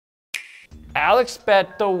Alex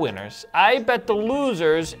bet the winners, I bet the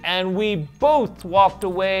losers, and we both walked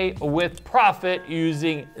away with profit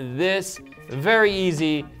using this very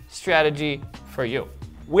easy strategy for you.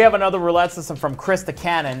 We have another roulette system from Chris the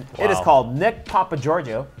Cannon. Wow. It is called Nick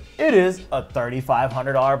Pappagiorgio. It is a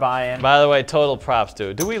 $3,500 buy-in. By the way, total props,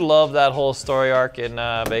 dude. Do we love that whole story arc in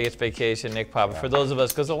Vegas Vacation, Nick Papa? For those of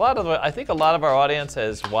us, because I think a lot of our audience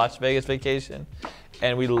has watched Vegas Vacation,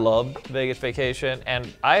 and we love Vegas Vacation,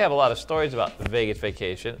 and I have a lot of stories about Vegas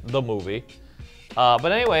Vacation, the movie.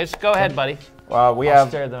 But anyways, go ahead, buddy. We I'll have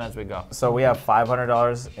stare them as we go. So we have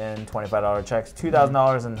 $500 in $25 checks,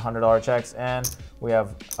 $2,000 in $100 checks, and we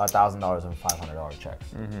have $1,000 in $500 checks.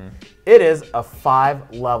 It is a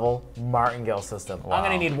 5-level martingale system. Wow. I'm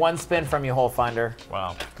gonna need one spin from you, hole finder.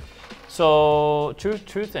 Wow. So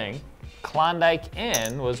true thing. Klondike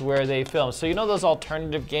Inn was where they filmed. So you know those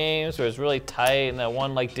alternative games where it's really tight and that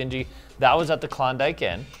one like dingy. That was at the Klondike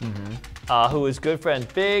Inn. Who was good friend,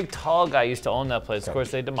 big tall guy used to own that place. Of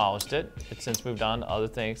course they demolished it. It's since moved on to other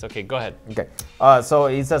things. Okay, go ahead. Okay, so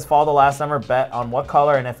he says follow the last number, bet on what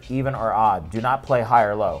color and if even or odd. Do not play high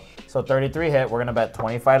or low. So 33 hit, we're gonna bet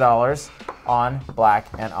 $25 on black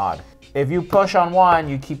and odd. If you push on one,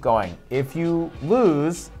 you keep going. If you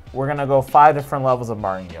lose, we're gonna go 5 different levels of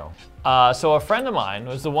martingale. So a friend of mine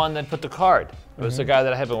was the one that put the card. It was the guy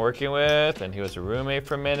that I had been working with, and he was a roommate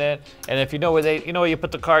for a minute. And if you know where you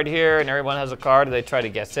put the card here, and everyone has a card, and they try to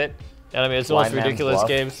guess it. And I mean, it's the most ridiculous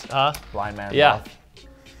games, huh? Blind man. Yeah.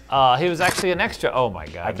 He was actually an extra. Oh my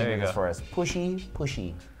God! I can do this for us. Pushy,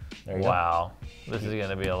 pushy. There you go. Wow. This is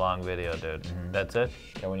gonna be a long video, dude. That's it?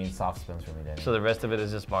 Yeah, we need soft spins from you, Danny. So the rest of it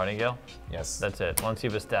is just martingale? Yes. That's it. Once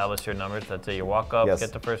you've established your numbers, that's it. You walk up,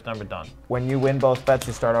 get the first number done. When you win both bets,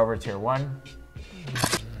 you start over tier 1.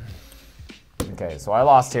 Okay, so I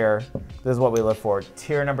lost here. This is what we look for.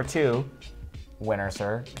 Tier number 2, winner,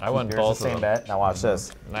 sir. I won Here's both the same of them. bet. Now watch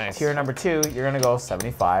this. Nice. Tier number 2, you're gonna go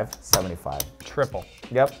 75, 75. Triple.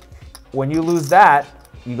 Yep. When you lose that,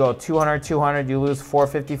 you go 200, 200, you lose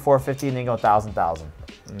 450, 450, and then you go 1,000, 1,000.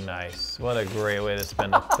 Nice. What a great way to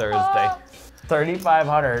spend a Thursday.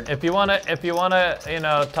 3,500. If you wanna, you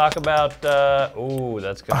know, talk about, ooh,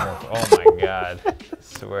 that's good. Oh my God.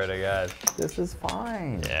 Swear to God. This is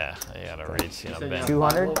fine. Yeah, you gotta reach, you know, Ben.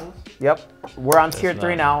 200. Yep. We're on tier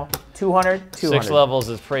 3 now. 200, 200. 6 levels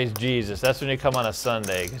is praise Jesus. That's when you come on a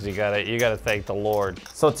Sunday, because you gotta thank the Lord.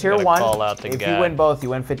 So tier 1, call out to if God. you win both,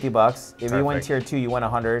 you win 50 bucks. If you win Perfect. tier 2, you win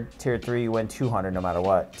 100. Tier 3, you win 200 no matter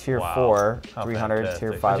what. Tier Wow. 4, How 300. fantastic.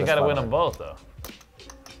 Tier But 5 you is gotta win 500. them both, though.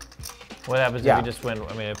 What happens if you just win?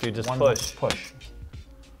 I mean, if you just push. Push.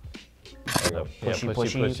 There you go. Yeah,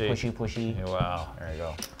 Pushy, pushy, pushy. Wow. There you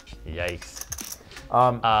go. Yikes.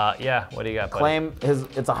 Yeah, what do you got, buddy? Claim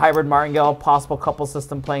it's a hybrid martingale, possible couple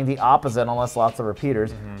system playing the opposite unless lots of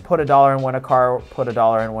repeaters. Put $1 and win a car, put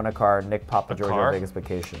 $1 and win a car. Nick Pappagiorgio, Vegas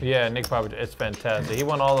Vacation. Yeah, Nick Pappagiorgio, it's fantastic. He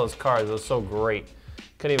won all those cars, it was so great.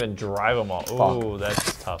 Couldn't even drive them all. Ooh,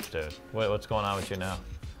 that's tough, dude. What's going on with you now?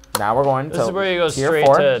 Now we're going to This is where you go tier straight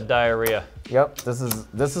 4. to diarrhea. Yep, this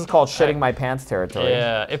is called shitting my pants territory.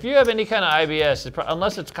 Yeah, if you have any kind of IBS,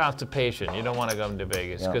 unless it's constipation, you don't want to come to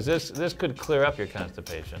Vegas because this could clear up your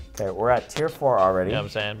constipation. Okay, we're at tier 4 already. You know what I'm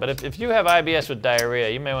saying? But if you have IBS with diarrhea,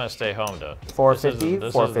 you may want to stay home, though. 450,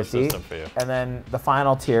 this 450, is the system for you. and then the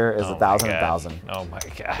final tier is 1,000, 1,000. Oh my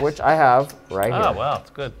God. Which I have right here. Oh, well, it's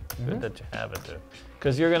good. Good that you have it, dude.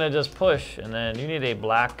 Because you're going to just push, and then you need a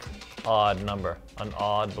black odd number. An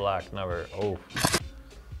odd black number. Oh.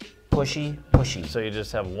 Pushy, pushy. So you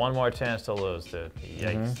just have one more chance to lose, dude.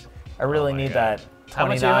 Yikes. I really need that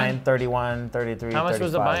 29, 31, 33, How much 35.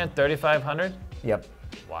 was the buy-in? 3,500? Yep.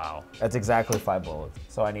 Wow. That's exactly 5 bullets.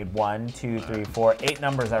 So I need 1, 2, 3, 4, 8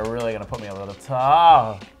 numbers that are really going to put me over the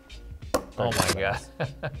top. Oh my God.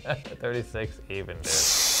 36 even, dude.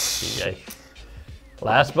 Yikes.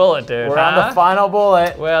 Last bullet, dude. We're on the final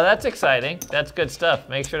bullet. Well, that's exciting. That's good stuff.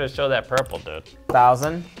 Make sure to show that purple, dude.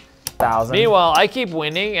 1,000, 1,000. Meanwhile, I keep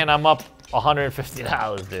winning, and I'm up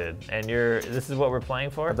 $150, dude. And this is what we're playing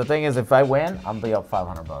for? But the thing is, if I win, I'm gonna be up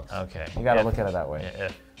 500 bucks. Okay. You gotta look at it that way. Yeah,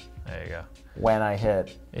 there you go. When I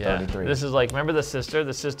hit 33. This is like, remember the sister?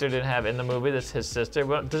 The sister didn't have in the movie, this his sister.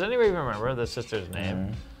 Well, does anybody remember the sister's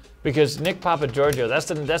name? Because Nick Pappagiorgio,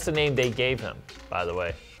 that's the name they gave him, by the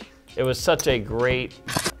way. It was such a great,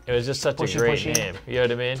 it was just such a great name. You know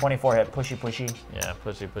what I mean? 24 hit, pushy, pushy. Yeah,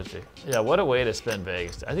 pushy, pushy. Yeah, what a way to spend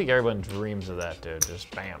Vegas. I think everyone dreams of that, dude. Just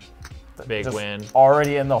bam, big Just win.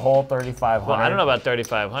 Already in the hole, 3,500. Well, I don't know about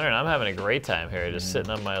 3,500. I'm having a great time here, just sitting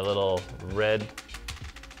on my little red.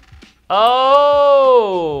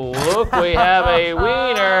 Oh, look, we have a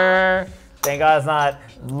wiener. Thank God it's not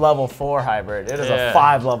level 4 hybrid. It is a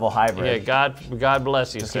 5-level hybrid. Yeah, God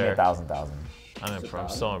bless you, Just sir. give me 1,000. I'm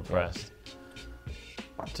so impressed.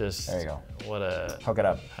 Just there you go. What a hook it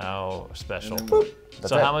up. How special. That's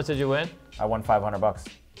so it. how much did you win? I won $500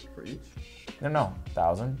 for each. No,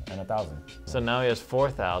 1,000 and 1,000. So now he has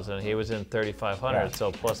 4,000. He was in 3,500. Yeah.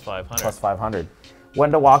 So plus 500. Plus 500.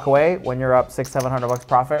 When to walk away? When you're up $600-700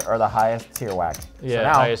 profit or the highest tier whack? Yeah, so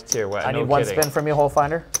now, highest tier whack. I need no one kidding. spin from you, hole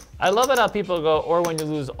finder. I love it how people go, or when you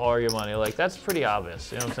lose all your money. Like, that's pretty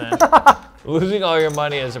obvious. You know what I'm saying? Losing all your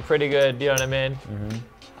money is a pretty good, you know what I mean?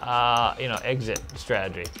 You know, exit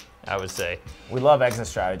strategy, I would say. We love exit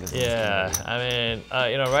strategies. Yeah, I mean,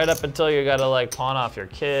 you know, right up until you gotta like pawn off your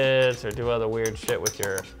kids or do other weird shit with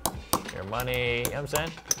your money. You know what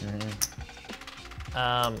I'm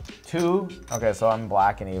saying? 2. Okay, so I'm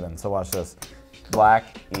black and even. So watch this.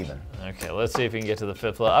 Black, even. Okay, let's see if we can get to the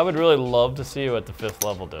 5th level. I would really love to see you at the 5th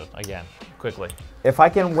level, dude. Again, quickly. If I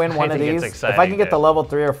can win one of these, if I can get the level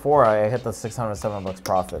 3 or 4, I hit the $600-700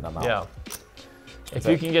 profit and I'm out. Yeah. If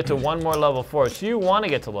you can get to one more level 4, so you want to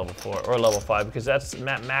get to level 4 or level 5 because that's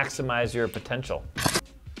maximize your potential.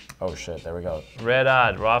 Oh shit, there we go. Red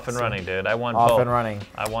odd, we're off and running, dude. I won both. Off and running.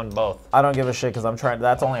 I won both. I don't give a shit because I'm trying.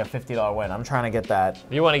 That's only a $50 win. I'm trying to get that.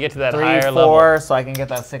 You want to get to that 3, higher 4, level. so I can get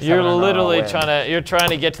that $600. You're literally win. trying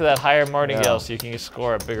to get to that higher martingale so you can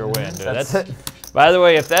score a bigger win, dude. That's it. By the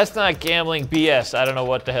way, if that's not gambling BS, I don't know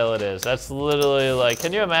what the hell it is. That's literally like,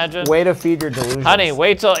 can you imagine? Way to feed your delusions. Honey,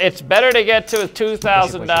 wait till, it's better to get to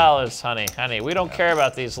 $2,000, honey. We don't care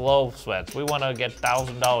about these low sweats. We want to get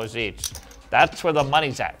 $1,000 each. That's where the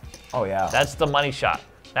money's at. Oh yeah. That's the money shot.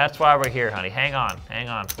 That's why we're here, honey. Hang on,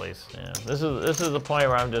 please. Yeah. This is the point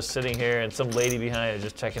where I'm just sitting here and some lady behind is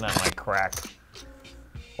just checking out my crack.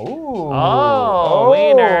 Ooh. Oh,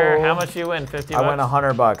 wiener. How much you win? 50 bucks? I win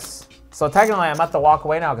 $100. So technically, I'm at the walk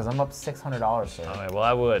away now because I'm up $600, sir. All right, well,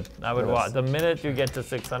 I would walk. The minute you get to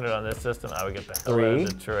 600 on this system, I would get the hell out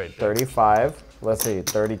of Detroit. 35. Let's see,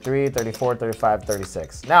 33, 34, 35,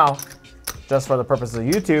 36. Now, just for the purpose of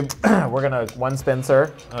YouTube, we're gonna one spin,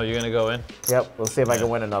 sir. Oh, you're gonna go in? Yep. We'll see if I can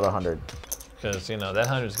win another 100. Because you know that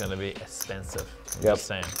 100's gonna be expensive. I'm Yep. just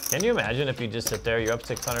saying. Can you imagine if you just sit there? You're up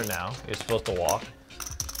 600 now. You're supposed to walk.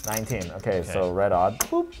 19. Okay, so red odd.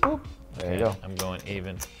 Boop, boop. There you go. I'm going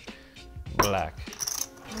even. Black.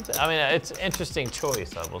 I mean, it's an interesting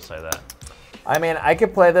choice. I will say that. I mean, I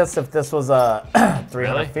could play this if this was a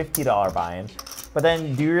 $350 buy-in. But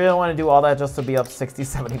then, do you really want to do all that just to be up 60,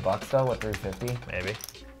 70 bucks though with 350? Maybe.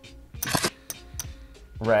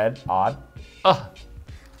 Red, odd. Oh,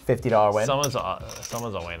 $50 win. someone's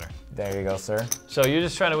a winner. There you go, sir. So you're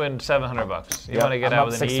just trying to win 700 bucks. You Yep, want to get I'm out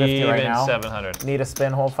up with an 650 even right now. 700. Need a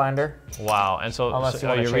spin hole finder? Wow. And so, Unless you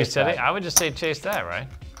wanna you're chase resetting? that. I would just say chase that, right?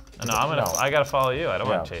 No, No. I gotta follow you. I don't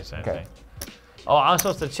want to chase anything. Oh, I'm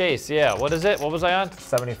supposed to chase. Yeah. What is it? What was I on?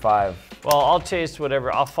 75. Well, I'll chase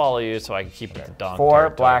whatever. I'll follow you so I can keep it the donk 4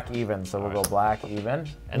 territory. black even, so we'll go black even.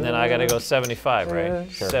 And then I gotta go 75,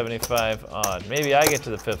 right? Sure. 75 odd. Maybe I get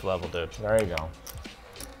to the 5th level, dude. There you go.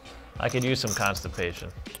 I could use some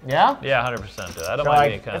constipation. Yeah? Yeah, 100%, dude. I don't You're mind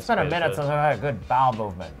being like, constipated. it's been a minute since I've had a good bowel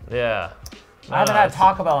movement. Yeah. I haven't had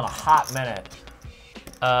Taco Bell in a hot minute.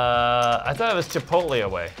 I thought it was Chipotle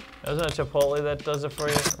away. Isn't it Chipotle that does it for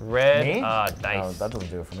you? Red. Me? Nice. No, that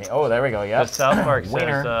doesn't do it for me. Oh, there we go. Yep. But South Park says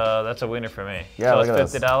Winner. that's a winner for me. Yeah, so look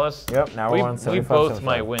it's at $50. Yep, now we're on 75, We both 75.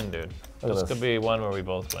 might win, dude. Look at This this. could be one where we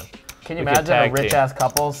both win. Can you We could imagine a tag team. rich ass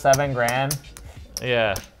couple, 7 grand?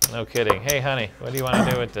 Yeah, no kidding. Hey, honey, what do you want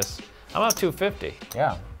to do with this? I'm up 250.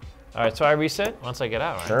 Yeah. All right, so I reset once I get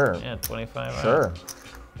out, right? Sure. Yeah, 25. all Sure. right.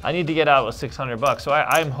 I need to get out with 600 bucks, so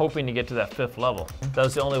I'm hoping to get to that 5th level.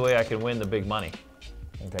 That's the only way I can win the big money.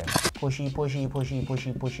 Okay. Pushy, pushy, pushy,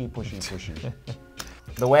 pushy, pushy, pushy, pushy.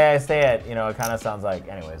 The way I say it, you know, it kind of sounds like,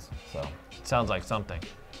 anyways, so. It sounds like something.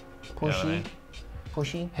 Pushy, You know what I mean?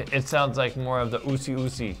 pushy. It sounds like more of the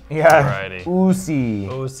oosie Yeah. variety. Oosie.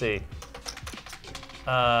 Oosie.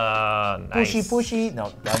 Nice. Pushy, pushy.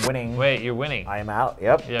 No, I'm winning. Wait, you're winning. I am out.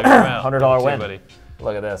 Yep. Yeah, you're out. $100 Too, win. buddy.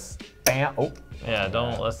 Look at this. Bam. Oh. Yeah,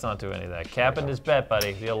 let's not do any of that. Capping his bet,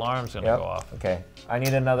 buddy. The alarm's gonna go off. Okay. I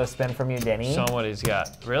need another spin from you, Denny. Show him what he's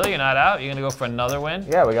got. Really? You're not out? You're gonna go for another win?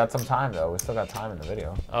 Yeah, we got some time though. We still got time in the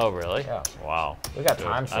video. Oh, really? Yeah. Wow. We got Dude,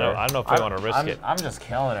 time, sir. I don't know if we want to risk it. I'm just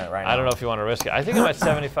killing it right now. I don't know if you want to risk it. I think I'm at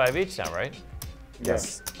 75 each now, right?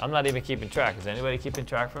 Yes. I'm not even keeping track. Is anybody keeping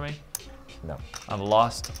track for me? No. I've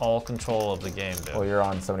lost all control of the game, dude. Well, you're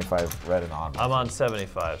on 75 red and odd. I'm on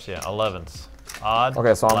 75s, yeah. 11s. Odd.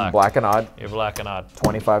 Okay, so I'm black and odd. You're black and odd.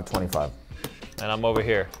 25, 25. And I'm over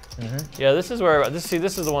here. Yeah, this is where, this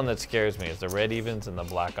is the one that scares me, is the red evens and the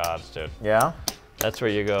black odds, dude. Yeah? That's where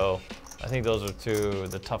you go, I think those are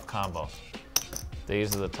the tough combos.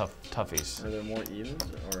 These are the toughies. Are there more evens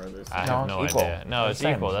or are there? I have no equal. idea. No, it's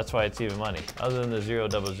Same. equal. That's why it's even money. Other than the 0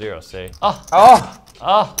 double 0, see? Oh,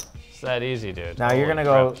 Oh! it's that easy, dude. Now you're gonna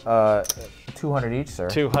go 200 each, sir.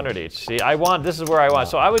 200 each. See, this is where I want.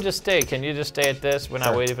 So I would just stay. Can you just stay at this? We're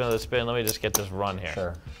not waiting for another spin. Let me just get this run here.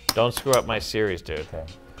 Sure. Don't screw up my series, dude. Okay.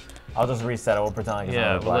 I'll just reset it. We'll pretend like it's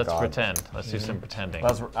Yeah, another well, black let's odd. pretend. Let's do some pretending.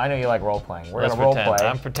 I know you like role playing. We're Let's gonna role pretend. play.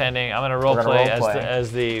 I'm pretending. I'm gonna role We're gonna play role play. as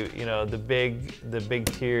the you know the big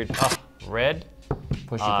tiered red.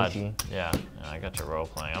 Pushy. Yeah, I got your role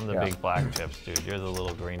playing. I'm the Yeah. big black chips, dude. You're the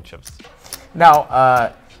little green chips.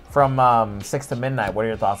 Now, from 6 to midnight, what are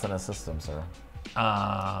your thoughts on the system, sir?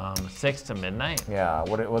 6 to midnight. Yeah.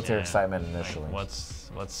 What's your Yeah, excitement like, initially? what's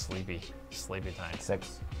sleepy time?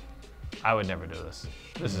 6. I would never do this.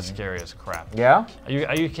 This is scary as crap. Yeah.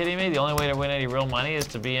 Are you kidding me? The only way to win any real money is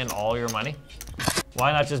to be in all your money.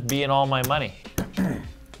 Why not just be in all my money?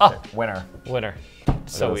 Winner. Winner.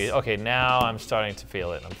 So is. okay, now I'm starting to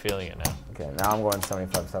feel it. I'm feeling it now. Okay. Now I'm going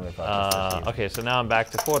 75, 75. Okay, so now I'm back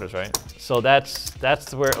to quarters, right? So that's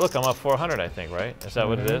where. Look, I'm up 400, I think, right? Is that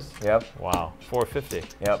what it is? Yep. Wow, 450.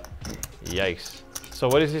 Yep. Yikes. So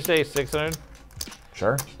what did you say? 600?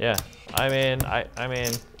 Sure. Yeah. I mean,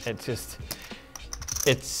 it's just,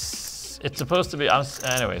 it's supposed to be.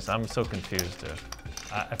 Anyways, I'm so confused,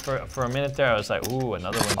 dude. For a minute there, I was like, ooh,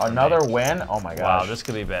 another win. for Another me. win? Oh my gosh. Wow, this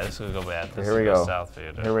could be bad. This could go bad. This Here we could go. South for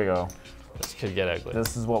you, dude. Here we go. This could get ugly.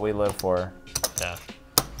 This is what we live for. Yeah.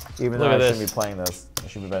 Even Look though I at this. shouldn't be playing this. I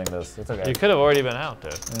should be betting this. It's okay. You could have already been out,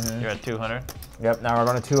 dude. You're at 200. Yep. Now we're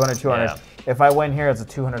going to 200, 200. Yeah. If I win here, it's a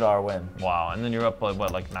 $200 win. Wow, and then you're up by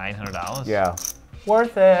what, like $900? Yeah.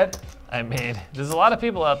 Worth it. I mean, there's a lot of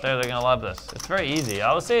people out there that are gonna love this. It's very easy.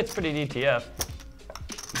 I would say it's pretty DTF.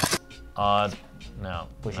 Odd. No.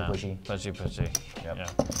 Pushy. Yep. Yeah.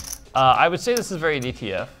 I would say this is very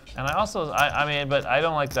DTF, and I mean, but I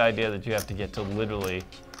don't like the idea that you have to get to literally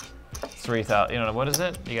 3,000. You know what is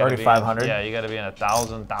it? You gotta be in- 3,500? Yeah, you got to be in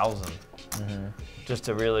 1,000, just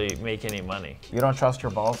to really make any money. You don't trust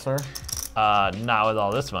your balls, sir? Not with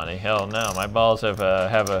all this money. Hell no. My balls have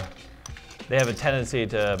a tendency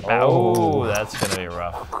to bow. Oh. Ooh, that's gonna be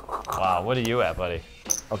rough. Wow, what are you at, buddy?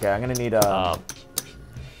 Okay, I'm gonna need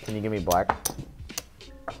can you give me black?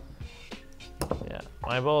 Yeah,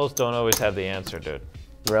 my balls don't always have the answer, dude.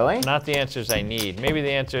 Really? Not the answers I need. Maybe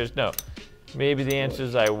the answers, no. Maybe the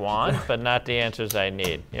answers I want, but not the answers I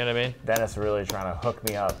need. You know what I mean? Dennis really trying to hook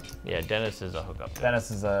me up. Yeah, Dennis is a hookup. Dude.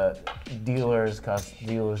 Dennis is a dealer's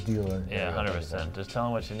dealer. Yeah, 100%. Just tell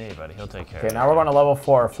him what you need, buddy. He'll take care of Okay, it. now we're going to level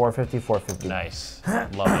 4, 450, 450. Nice.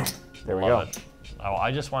 Love it. There we Love go. it. Oh,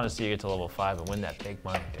 I just want to see you get to level 5 and win that big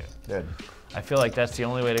money, dude. Good. I feel like that's the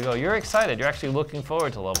only way to go. You're excited. You're actually looking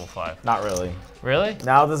forward to level 5. Not really. Really?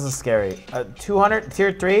 Now this is scary. 200,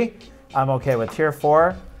 tier 3, I'm okay with. Tier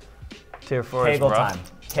 4, Tier 4 is Kegel rough. time.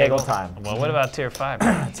 Kegel time. Well, what about tier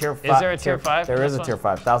 5? Tier 5. Is there a tier 5? There is a tier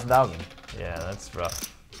 5. 1,000. Yeah, that's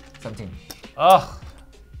rough. 17. Oh,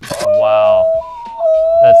 wow.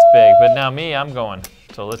 That's big. But now me, I'm going.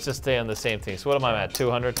 So let's just stay on the same thing. So what am I at?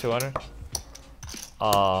 200, 200?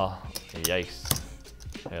 Yikes.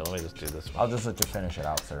 Here, let me just do this one. I'll just let you finish it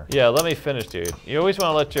out, sir. Yeah, let me finish, dude. You always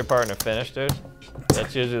want to let your partner finish, dude.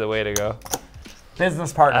 That's usually the way to go.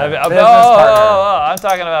 Business partner. I'm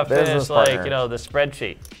talking about Business finish, partner. like, you know, the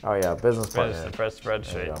spreadsheet. Oh yeah, business Finish partner. the press There you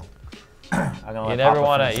spreadsheet. go. I'm gonna You let never Papa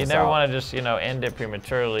want finish to. You this never out. want to just, you know, end it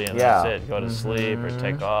prematurely and Yeah. that's it. Go to sleep or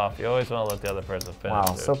take off. You always want to let the other person finish. Wow,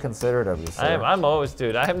 dude. so considerate of you, sir. I'm always,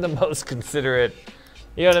 dude. I am the most considerate.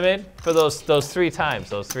 You know what I mean? For those 3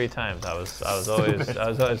 times, I was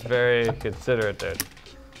always very considerate, dude.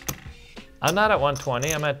 I'm not at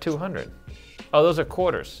 120. I'm at 200. Oh, those are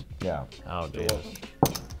quarters. Yeah. Oh, Jesus.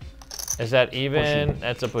 Is that even? Pushy.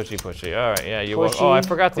 That's a pushy. All right, yeah. Pushy, Oh, I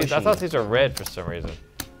forgot these. I pushy. thought these are red for some reason.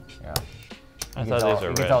 Yeah. I You thought these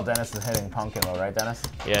are can tell red. Dennis is hitting pumpkin though, right, Dennis?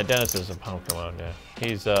 Yeah, Dennis is a pumpkin one. Yeah,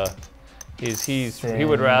 he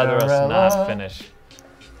would rather us Cinderella. not finish.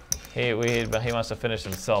 He wants to finish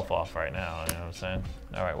himself off right now. You know what I'm saying?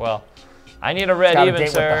 All right. Well, I need a red Got a even, date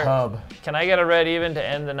with the sir. hub. Can I get a red even to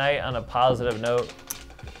end the night on a positive note?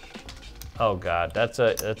 Oh God, that's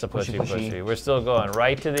a pushy. We're still going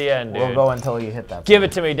right to the end, dude. We'll go until you hit that. Give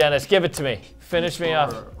it to me, Dennis. Give it to me. Finish me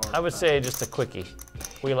off. I would say just a quickie.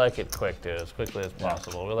 We like it quick, dude, as quickly as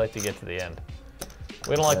possible. We like to get to the end.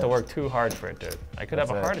 We don't like to work too hard for it, dude. I could have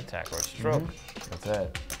a heart attack or a stroke. That's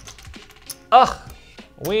it. Ugh,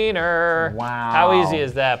 wiener. Wow. How easy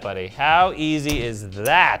is that, buddy? How easy is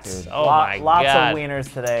that? Dude, Oh my lots God. of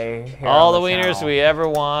wieners today. Here All on the wieners channel. we ever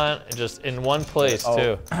want, just in one place,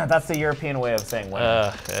 too. That's the European way of saying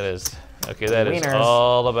winner. That is. Okay, that is Wieners.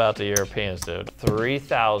 all about the Europeans, dude.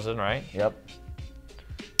 3,000, right? Yep.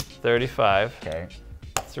 35. Okay.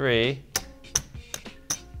 3.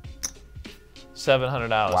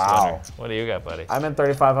 $700 Wow. winner. What do you got, buddy? I'm in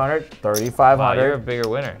 3,500. 3,500. Wow, you're a bigger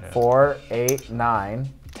winner. 4, 8, 9,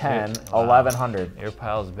 10, Wow. 1,100. Your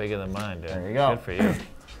pile's bigger than mine, dude. There you go. Good for you.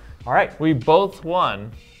 All right. We both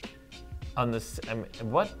won on this. I mean,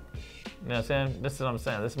 what? You know what I'm saying? This is what I'm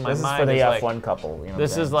saying. This is my This is mind. for the is F1 like, couple. You know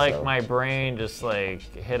this is like my brain just like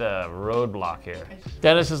hit a roadblock here.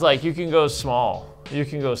 Dennis is like, you can go small. You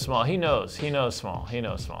can go small. He knows. He knows small. He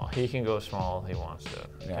knows small. He can go small if he wants to.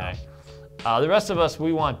 Okay. Yeah. The rest of us,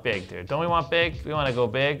 we want big, dude. Don't we want big? We want to go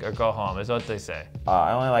big or go home, is what they say.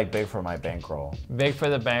 I only like big for my bankroll. Big for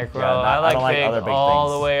the bankroll. Yeah, I like don't like big other big all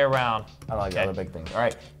things. the way around. I don't like Okay. other big things. All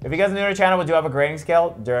right. If you guys are new to the channel, we do have a grading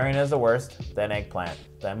scale. Durian is the worst, then eggplant,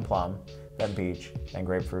 then plum, then peach, then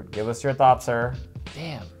grapefruit. Give us your thoughts, sir.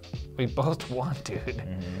 Damn, we both won, dude.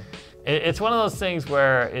 It's one of those things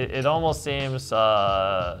where it almost seems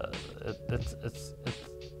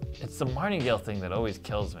it's the martingale thing that always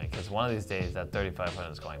kills me, because one of these days that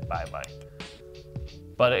 3,500 is going bye-bye.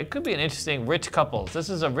 But it could be an interesting rich couples. This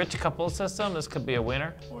is a rich couple system. This could be a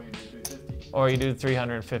winner. Or you do 350. Or you do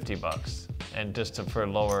 350 bucks, and just for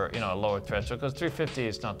lower, a lower threshold, because 350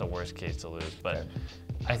 is not the worst case to lose. But Okay.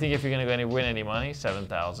 I think if you're gonna win any money,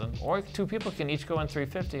 7,000, or two people can each go in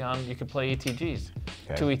 350 on. You could play ETGs,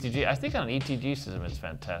 Okay. 2 ETG. I think on an ETG system it's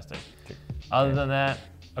fantastic. Other than that,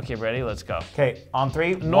 okay, ready? Let's go. Okay, on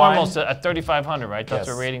 3, Normal's 1. at 3,500, right? That's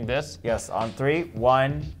Yes. we're rating this. Yes, on 3,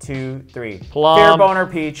 1, 2, 3. Plum. Fear boner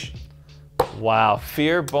peach. Wow,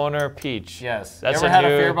 fear boner peach. Yes. That's you ever had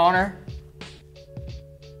new- a fear boner?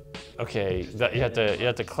 Okay, you have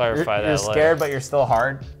to clarify You're that. scared, but you're still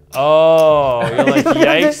hard. Oh, you're like,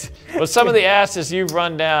 yikes. Well, some of the asses you've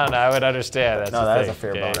run down, I would understand. That's No, the that thing. is a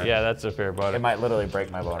fear Okay, boner. Yeah, that's a fear boner. It might literally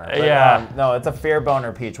break my boner. But, Yeah. no, it's a fear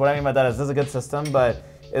boner peach. What I mean by that is this is a good system, but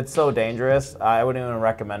it's so dangerous. I wouldn't even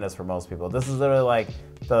recommend this for most people. This is literally like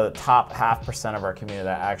the top 0.5% of our community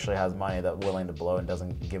that actually has money that's willing to blow and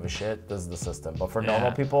doesn't give a shit. This is the system. But for normal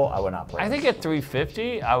Yeah. people, I would not play I it. think at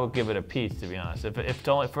 350, I would give it a piece, to be honest. If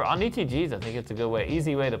only for on ETGs, I think it's a good way,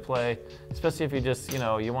 easy way to play, especially if you just,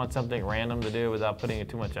 you want something random to do without putting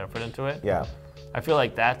too much effort into it. Yeah. I feel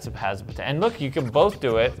like that has potential. And look, you can both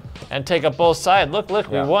do it and take up both sides. Look,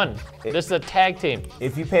 Yeah. we won. This is a tag team.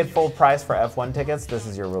 If you paid full price for F1 tickets, this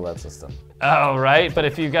is your roulette system. Oh, right. But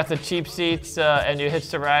if you got the cheap seats and you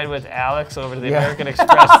hitched a ride with Alex over to the Yeah. American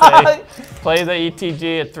Express, play the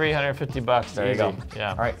ETG at 350 bucks. There you Easy. go. Yeah.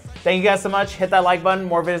 All right. Thank you guys so much. Hit that like button.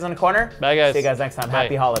 More videos in the corner. Bye, guys. See you guys next time. Bye.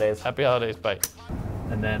 Happy holidays. Happy holidays. Bye.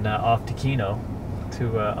 And then off to Keno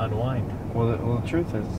to unwind. Well, the truth is,